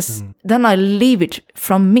about it because then I leave it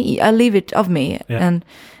from me. I leave it of me, and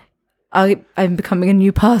I'm becoming a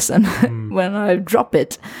new person when I drop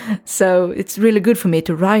it. So it's really good for me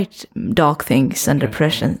to write dark things and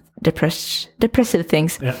depressive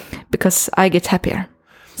things because I get happier.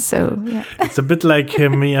 So yeah, it's a bit like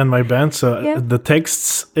me and my band. So the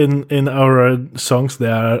texts in our songs, they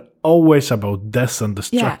are always about death and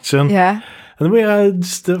destruction. Yeah. And we are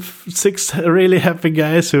just 6 really happy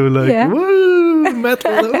guys who woo,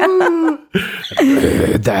 metal, woo.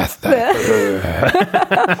 Death. But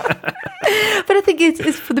I think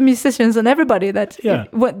it's for the musicians and everybody that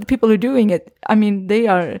the people who are doing it, I mean,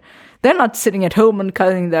 they're not sitting at home and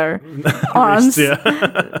cutting their arms.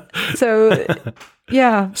 So,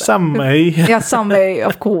 yeah. Some may. Some may,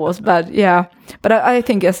 of course. But yeah. But I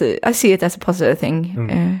think I see it as a positive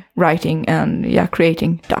thing, writing and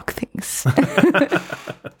creating dark things.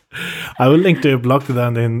 I will link to your blog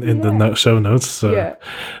then in the show notes so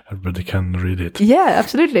everybody can read it. Yeah,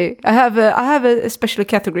 absolutely. I have a special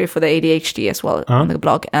category for the ADHD as well on the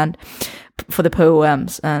blog and for the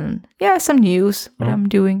poems and some news what I'm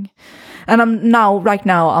doing. And right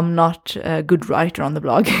now I'm not a good writer on the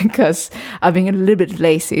blog because I've been a little bit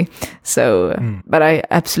lazy. So, but I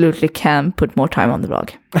absolutely can put more time on the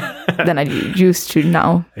blog than I used to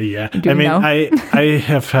now. Yeah, I mean, I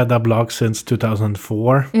have had a blog since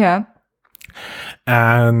 2004. Yeah.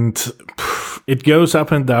 And it goes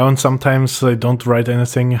up and down. Sometimes I don't write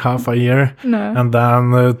anything half a year. No. And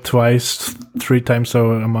then twice, 3 times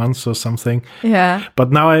a month or something. Yeah.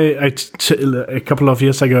 But now a couple of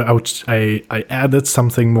years ago, I added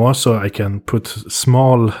something more so I can put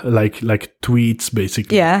small, like tweets,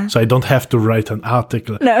 basically. Yeah. So I don't have to write an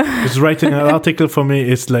article. No. Because writing an article for me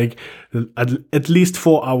is like at least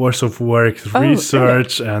 4 hours of work,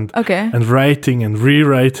 research and writing and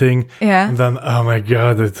rewriting. Yeah. And then, oh my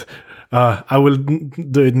God, I will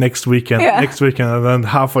do it next weekend. And then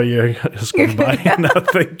half a year has gone by and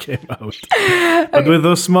nothing came out. But with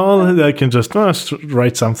those small, I can just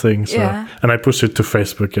write something. So, and I push it to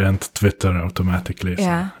Facebook and Twitter automatically.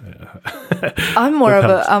 So, I'm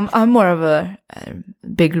more of a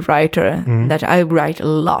big writer. That I write a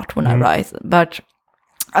lot when I write, but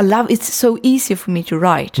it's so easy for me to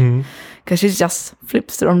write. Because it just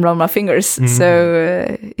flips around my fingers, so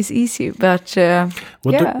it's easy. But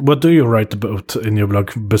what do you write about in your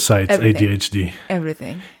blog besides ADHD?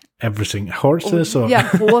 Everything. Horses or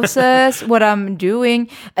horses. What I'm doing.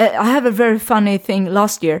 I have a very funny thing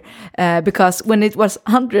last year because when it was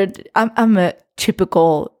 100, I'm a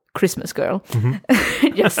typical Christmas girl.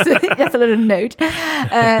 just a little note.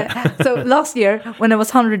 So last year, when it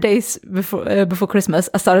was 100 days before Christmas,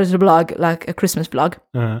 I started a blog, like a Christmas blog.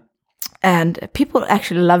 And people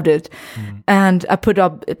actually loved it. And I put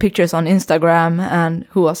up pictures on Instagram and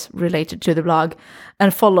who was related to the blog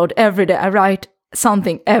and followed every day. I write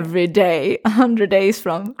something every day, 100 days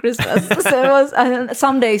from Christmas. So it was,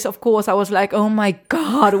 some days, of course, I was like, oh my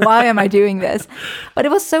God, why am I doing this? But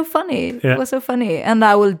it was so funny. It was so funny. And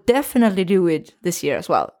I will definitely do it this year as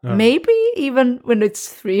well. Maybe even when it's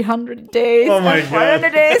 300 days. Oh my God.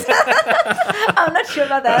 400 days. I'm not sure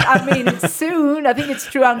about that. I mean, soon. I think it's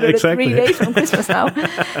 203 days from Christmas now.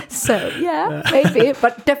 So maybe,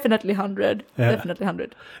 but definitely 100. Definitely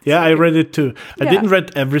 100. Yeah, I read it too. I didn't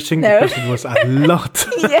read everything because it was a lot.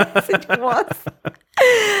 Yes, it was.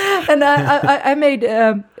 And I made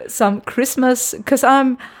some Christmas, because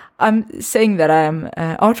I'm saying that I'm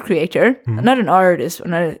an art creator, not an artist or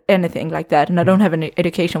not anything like that, and I don't have any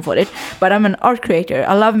education for it, but I'm an art creator.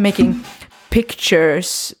 I love making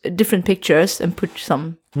pictures, different pictures, and put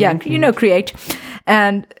some, create.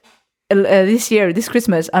 And this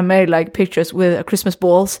Christmas, I made like pictures with Christmas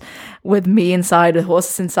balls with me inside, the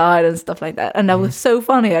horses inside, and stuff like that. And that was so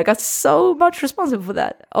funny. I got so much responsible for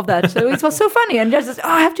that. So it was so funny. And just,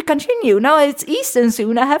 I have to continue. Now it's Easter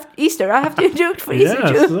soon. I have to do it for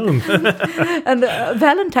Easter too. And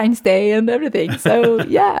Valentine's Day and everything. So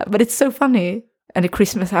but it's so funny. And the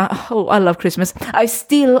Christmas, I love Christmas. I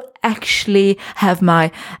still actually have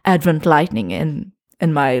my Advent lighting in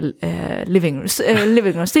my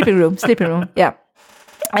sleeping room. Yeah,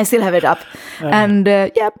 I still have it up, and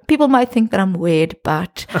people might think that I'm weird,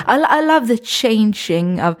 but I love the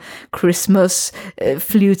changing of Christmas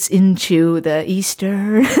flutes into the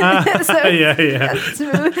Easter.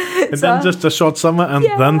 And then just a short summer, and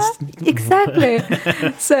then exactly.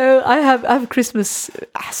 So I have Christmas.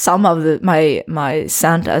 Some of my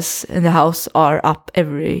Santas in the house are up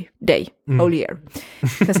every day, whole year,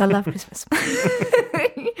 because I love Christmas.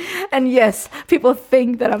 And yes, people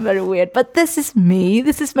think that I'm very weird, but this is me.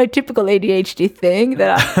 This is my typical ADHD thing,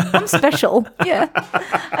 that I'm special. Yeah,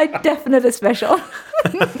 I'm definitely special.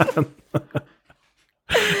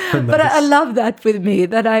 But I love that with me,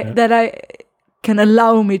 that I can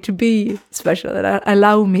allow me to be special, that I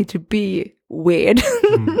allow me to be weird.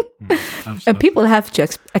 And people have to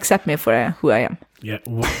accept me for who I am. Yeah,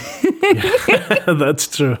 that's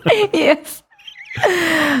true. Yes.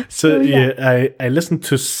 So I listened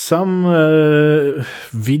to some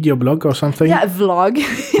video blog or something. Yeah, a vlog.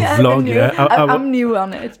 I'm new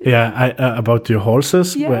on it. Yeah, about your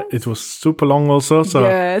horses. Yes. Where it was super long also, so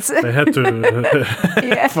I had to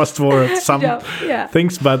fast forward some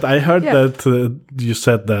things. But I heard that you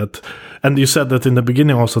said that, and you said that in the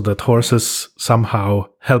beginning also, that horses somehow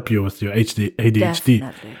help you with your ADHD.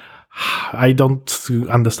 Definitely. I don't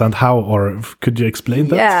understand how, or could you explain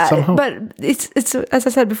that somehow? But it's as I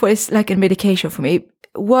said before, it's like a medication for me.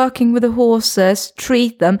 Working with the horses,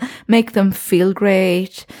 treat them, make them feel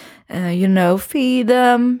great, feed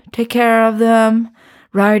them, take care of them,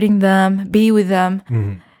 riding them, be with them,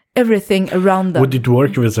 everything around them. Would it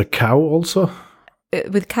work with a cow also?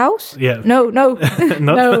 With cows? Yeah. No. No.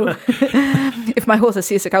 If my horses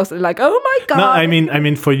sees a cow, they're like, oh my God. No, I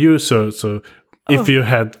mean for you, so if you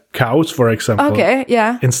had cows, for example,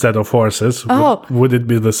 instead of horses, would it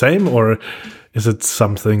be the same, or is it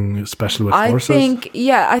something special with horses?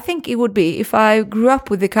 I think it would be. If I grew up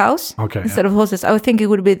with the cows instead of horses, I would think it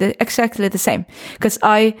would be exactly the same. Because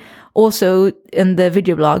I also, in the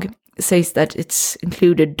video blog, says that it's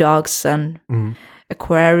included dogs and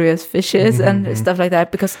aquarius fishes and stuff like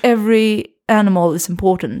that, because every animal is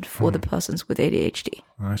important for the persons with ADHD.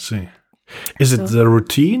 I see. Is it the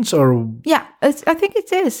routines, or? Yeah, I think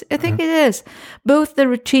it is. I think it is. Both the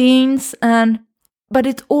routines but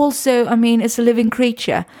it's also, it's a living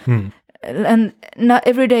creature. And not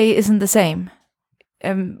every day isn't the same.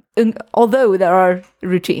 Although there are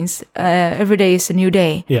routines, every day is a new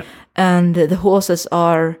day. Yeah. And the horses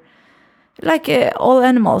are like all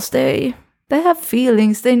animals, they have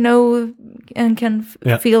feelings. They know and can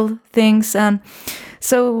feel things, and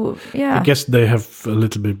so I guess they have a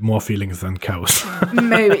little bit more feelings than cows.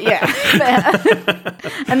 Maybe, yeah.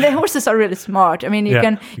 And the horses are really smart. I mean, you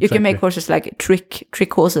can make horses like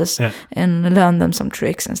trick horses and learn them some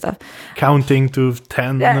tricks and stuff. Counting to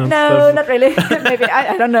 10. No, stuff. Not really. Maybe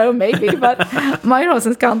I don't know. Maybe, but my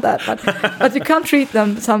horses can't that. But you can treat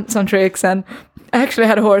them some tricks. And I actually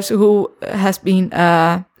had a horse who has been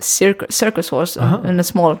a circus horse in a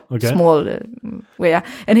small way,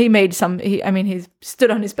 and he made some. He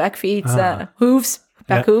stood on his back feet, hooves.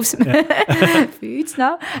 Back hooves, feet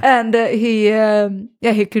now, and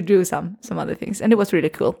he could do some other things, and it was really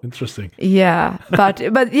cool. Interesting. Yeah, but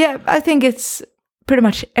I think it's pretty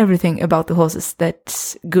much everything about the horses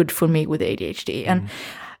that's good for me with ADHD. And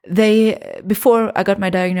before I got my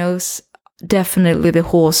diagnosis, definitely the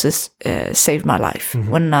horses saved my life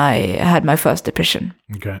when I had my first depression.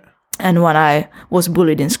 Okay. And when I was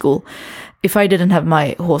bullied in school. If I didn't have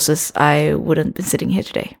my horses, I wouldn't be sitting here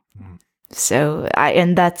today. So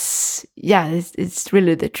it's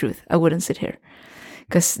really the truth. I wouldn't sit here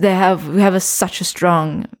because we have such a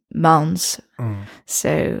strong bounce.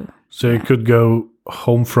 So you could go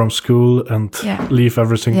home from school and leave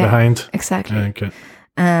everything behind. Exactly. Okay.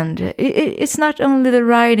 And it's not only the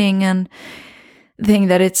riding and thing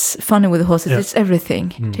that it's funny with the horses. It's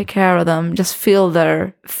everything. Take care of them. Just feel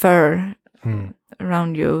their fur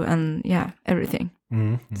around you, and everything.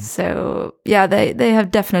 So they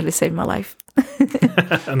have definitely saved my life.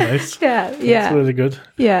 Nice. Yeah. That's really good.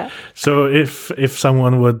 Yeah. So if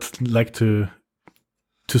someone would like to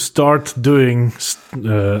start doing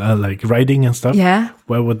like riding and stuff,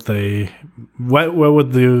 where would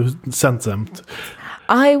you send them to?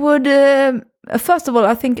 I would first of all,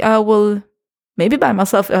 I think I will maybe by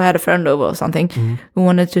myself. I had a friend over or something who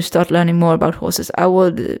wanted to start learning more about horses. I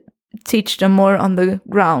would teach them more on the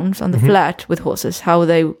grounds, on the flat with horses, how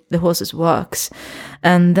the horses works.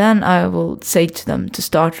 And then I will say to them to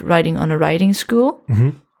start riding on a riding school.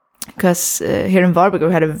 Because here in Varberg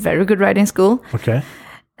we had a very good riding school. Okay.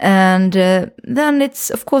 And then it's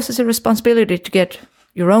a responsibility to get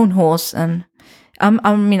your own horse. And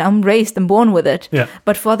I'm raised and born with it. Yeah.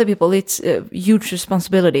 But for other people, it's a huge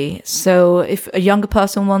responsibility. So if a younger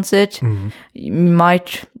person wants it, you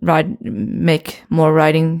might make more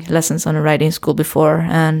riding lessons on a riding school before.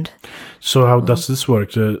 And so how does this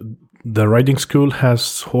work? The riding school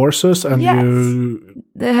has horses, and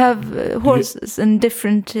they have horses in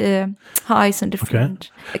different heights and different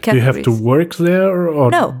categories. Do you have to work there, or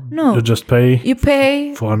no? You just pay. You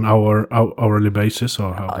pay for an hourly basis,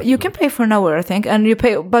 or how? You can pay for an hour, I think, and you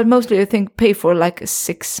pay, but mostly I think pay for like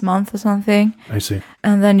 6 months or something. I see.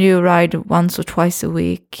 And then you ride once or twice a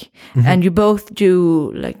week, and you both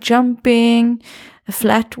do like jumping,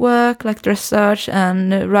 flat work like dressage,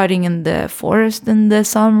 and riding in the forest in the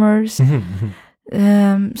summers.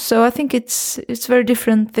 So I think it's very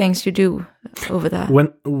different things you do over there.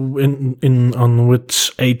 On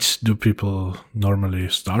which age do people normally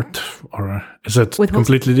start, or is it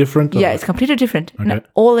completely different? Yeah, it's completely different. Okay. No,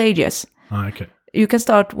 all ages. Okay. You can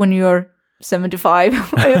start when you're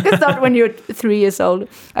 75, or you can start when you're 3 years old.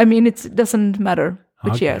 I mean, it doesn't matter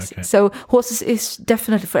which years. Okay. So horses is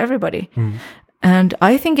definitely for everybody. And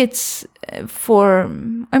I think it's of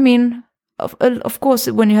course,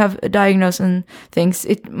 when you have a diagnosis and things,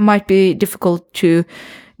 it might be difficult to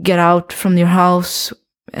get out from your house,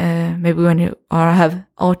 maybe when you have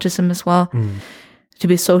autism as well, to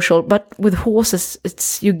be social. But with horses,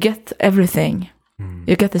 you get everything.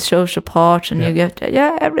 You get the social part, and you get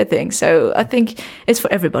everything. So I think it's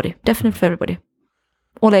for everybody, definitely for everybody.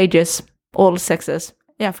 All ages, all sexes.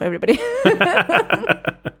 Yeah, for everybody.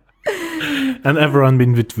 And everyone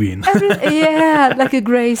in between. Like a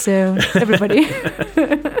gray zone. Everybody.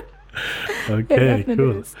 Okay,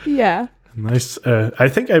 cool. Yeah. Nice. I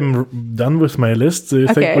think I'm done with my list. Do you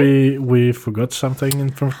think we forgot something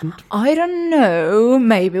important? I don't know.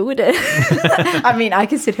 Maybe we did. I mean, I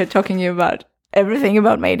can sit here talking to you about everything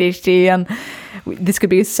about my ADHD, and this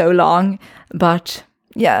could be so long. But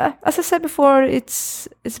yeah, as I said before, it's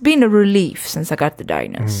been a relief since I got the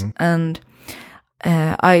diagnosis. And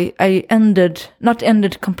I not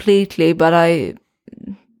ended completely, but I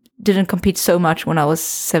didn't compete so much when I was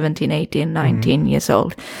 17, 18, 19 years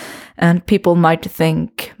old. And people might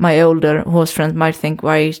think, my older horse friends might think,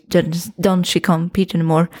 why don't she compete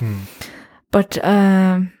anymore? But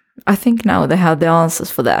I think now they have the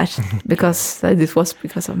answers for that because this was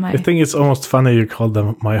because of my. I think it's almost funny you call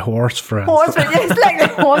them my horse friends. Horse friends, yeah, it's like the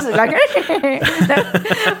horses, like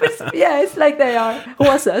yeah, it's like they are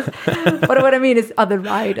horses. But what I mean is other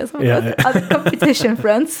riders, other competition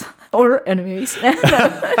friends or enemies.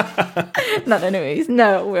 Not enemies.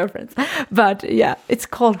 No, we're friends. But yeah, it's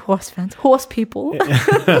called horse friends, horse people.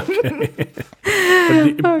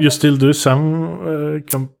 You still do some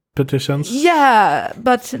competitions? Yeah,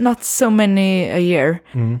 but not so many a year.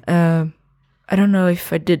 I don't know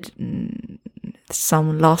if I did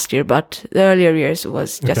some last year, but the earlier years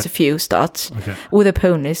was just a few starts with the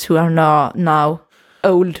ponies who are now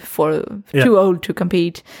old too old to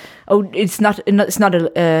compete. Oh, it's not an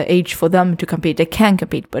age for them to compete. They can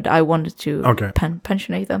compete, but I wanted to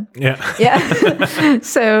pensionate them. Yeah.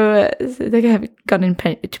 So they have gone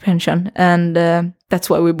to pension, and that's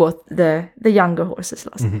why we bought the younger horses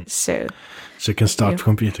last year. So you can start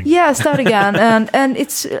competing. Yeah, start again, and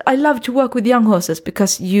it's I love to work with young horses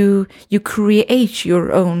because you create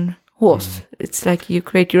your own horse. It's like you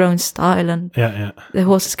create your own style, and the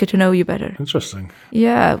horses get to know you better. Interesting.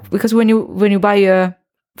 Yeah, because when you buy a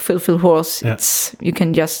full horse, you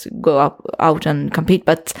can just go out and compete,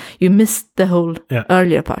 but you miss the whole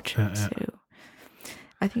earlier part. So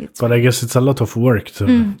I think it's. But I guess it's a lot of work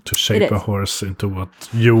to shape a horse into what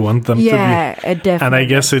you want them to be. Yeah, definitely. And I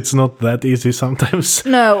guess it's not that easy sometimes.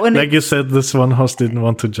 No, and like you said, this one horse didn't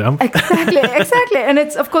want to jump. Exactly. And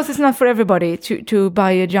it's of course it's not for everybody to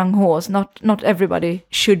buy a young horse. Not everybody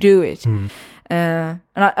should do it. And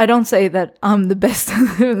I don't say that I'm the best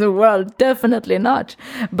in the world, definitely not.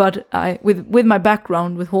 But with my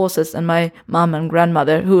background with horses and my mom and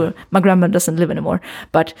grandmother, my grandmother doesn't live anymore,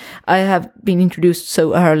 but I have been introduced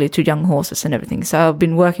so early to young horses and everything. So I've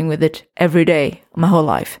been working with it every day, my whole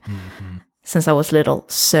life, since I was little.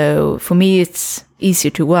 So for me, it's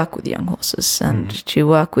easier to work with young horses and to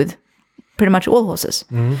work with pretty much all horses.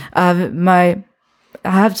 I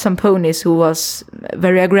have some ponies who was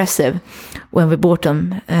very aggressive when we bought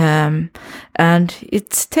them, and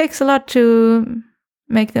it takes a lot to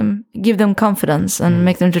give them confidence and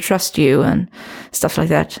make them to trust you and stuff like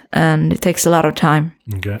that. And it takes a lot of time.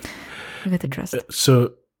 Okay, to get the trust.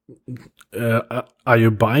 So, are you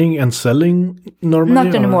buying and selling normally?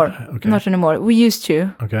 Not anymore. Okay. Not anymore. We used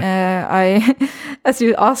to. Okay. As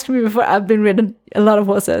you asked me before, I've been ridden a lot of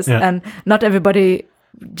horses, and not everybody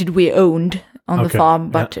did we owned on the farm,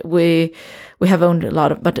 but we have owned a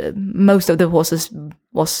lot of, but most of the horses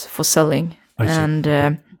was for selling, and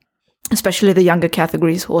especially the younger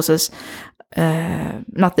categories horses,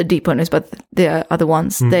 not the deep ponies, but the other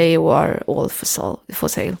ones, they were all for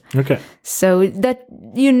sale. Okay. So that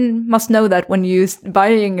you must know that when you're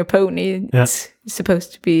buying a pony, it's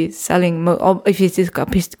supposed to be selling, if it is a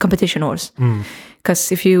competition horse.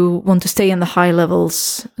 Because if you want to stay in the high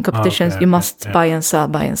levels competitions, you must buy and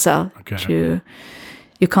sell. Okay.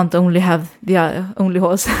 You can't only have the only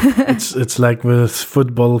horse. It's like with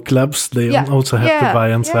football clubs; they also have to buy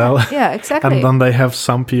and sell. Yeah, exactly. And then they have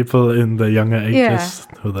some people in the younger ages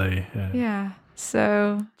who they.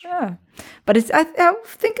 So but I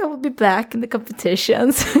think I will be back in the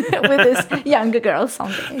competitions with this younger girl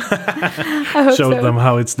someday. Show them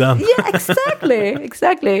how it's done. Yeah,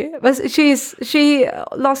 exactly. But she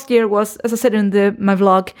last year was, as I said in my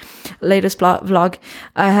latest vlog,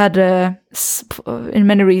 I had in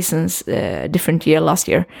many reasons different year last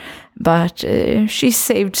year, but she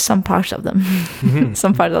saved some parts of them,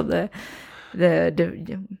 some part of the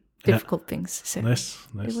difficult things. So nice.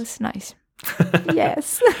 It was nice.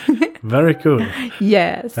 Yes. Very cool.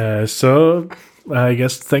 Yes. So I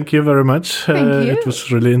guess thank you very much. Thank you. It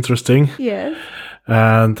was really interesting. Yes.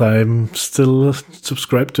 And I'm still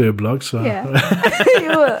subscribed to your blog. So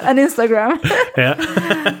and Instagram.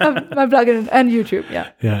 My blog and YouTube.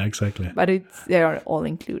 Yeah, exactly. But they are all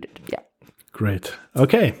included. Yeah. Great.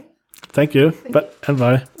 Okay. Thank you. And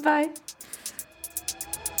bye. Bye.